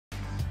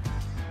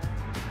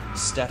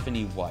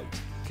Stephanie White,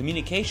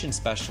 communication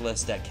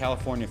specialist at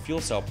California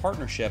Fuel Cell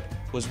Partnership,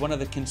 was one of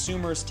the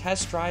consumers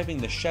test driving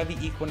the Chevy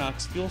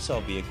Equinox fuel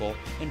cell vehicle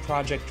in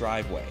Project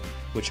Driveway,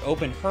 which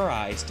opened her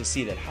eyes to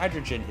see that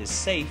hydrogen is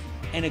safe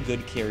and a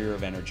good carrier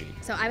of energy.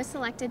 So I was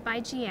selected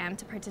by GM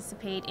to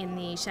participate in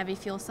the Chevy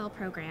Fuel Cell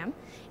program,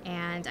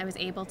 and I was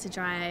able to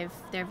drive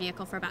their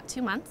vehicle for about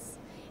 2 months,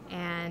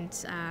 and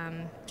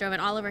drove it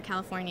all over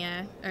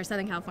California, or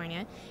Southern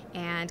California,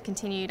 and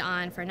continued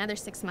on for another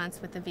 6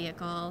 months with the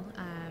vehicle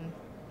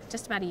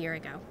just about a year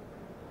ago.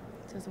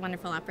 So it was a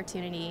wonderful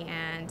opportunity,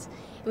 and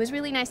it was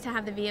really nice to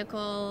have the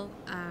vehicle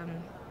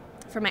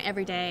for my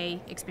everyday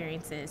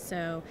experiences.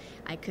 So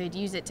I could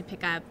use it to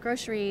pick up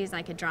groceries,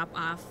 I could drop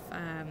off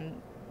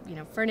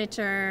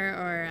furniture,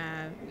 or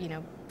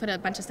put a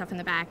bunch of stuff in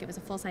the back. It was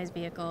a full-size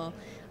vehicle.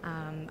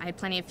 I had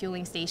plenty of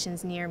fueling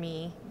stations near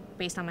me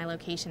based on my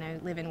location. I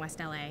live in West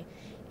LA,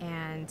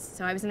 and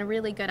so I was in a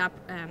really good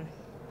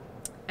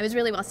I was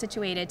really well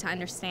situated to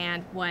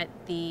understand what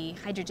the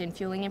hydrogen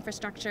fueling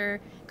infrastructure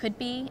could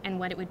be and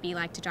what it would be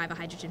like to drive a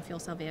hydrogen fuel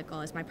cell vehicle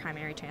as my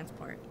primary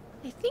transport.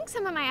 I think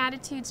some of my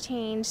attitudes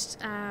changed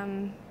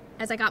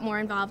as I got more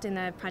involved in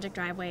the Project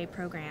Driveway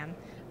program.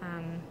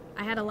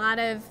 I had a lot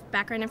of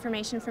background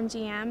information from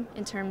GM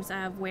in terms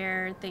of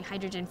where the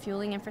hydrogen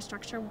fueling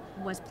infrastructure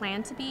was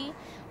planned to be,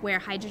 where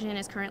hydrogen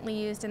is currently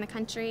used in the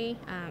country.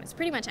 It's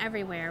pretty much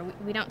everywhere.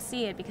 We don't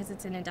see it because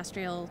it's in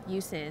industrial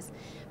uses,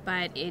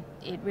 but it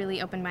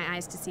really opened my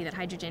eyes to see that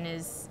hydrogen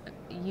is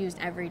used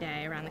every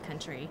day around the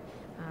country.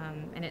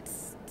 And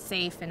it's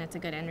safe and it's a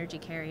good energy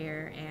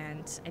carrier,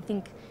 and I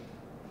think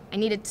I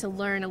needed to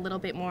learn a little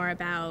bit more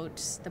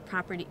about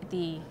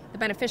the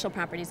beneficial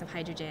properties of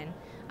hydrogen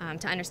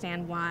to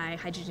understand why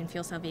hydrogen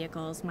fuel cell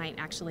vehicles might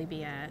actually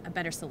be a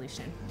better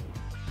solution.